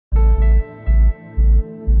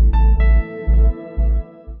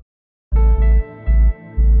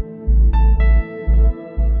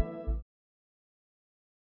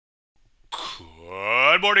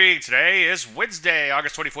Good morning. Today is Wednesday,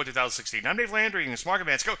 August 24th, 2016. I'm Dave Landry, and this market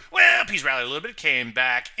man's go. Well, he's rallied a little bit, came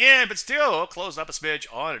back in, but still closed up a smidge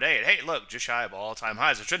on today. And hey, look, just shy of all-time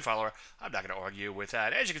highs. A trend follower, I'm not going to argue with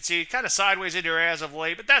that. As you can see, kind of sideways in here as of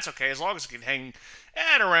late, but that's okay as long as it can hang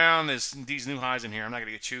at around these new highs in here. I'm not going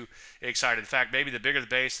to get too excited. In fact, maybe the bigger the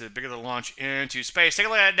base, the bigger the launch into space. Take a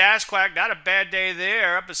look at NASDAQ. Not a bad day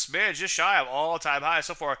there. Up a smidge, just shy of all-time highs.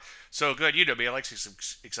 So far, so good. You know me. I like to see some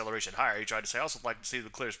acceleration higher. You tried to say. I also like to see the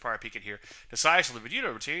clearest prior peak in here decisively. But you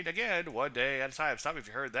know routine. Again, one day at a time. Stop me if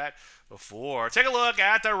you heard that before. Take a look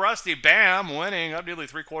at the Rusty. Bam. Winning up nearly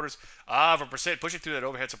 0.75%. Pushing through that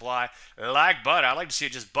overhead supply like butter. I like to see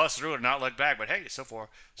it just bust through it and not look back. But hey, so far,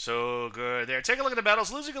 so good there. Take a look at the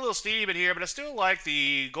metals. Losing a little steam in here, but I still like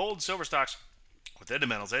the gold and silver stocks within the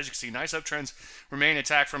metals. As you can see, nice uptrends remain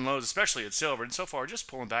intact from lows, especially at silver, and so far just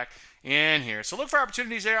pulling back in here. So look for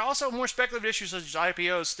opportunities there. Also, more speculative issues such as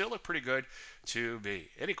IPOs still look pretty good to be.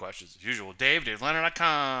 Any questions, as usual,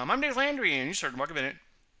 DaveLandry.com. I'm Dave Landry, and you started Market Minute.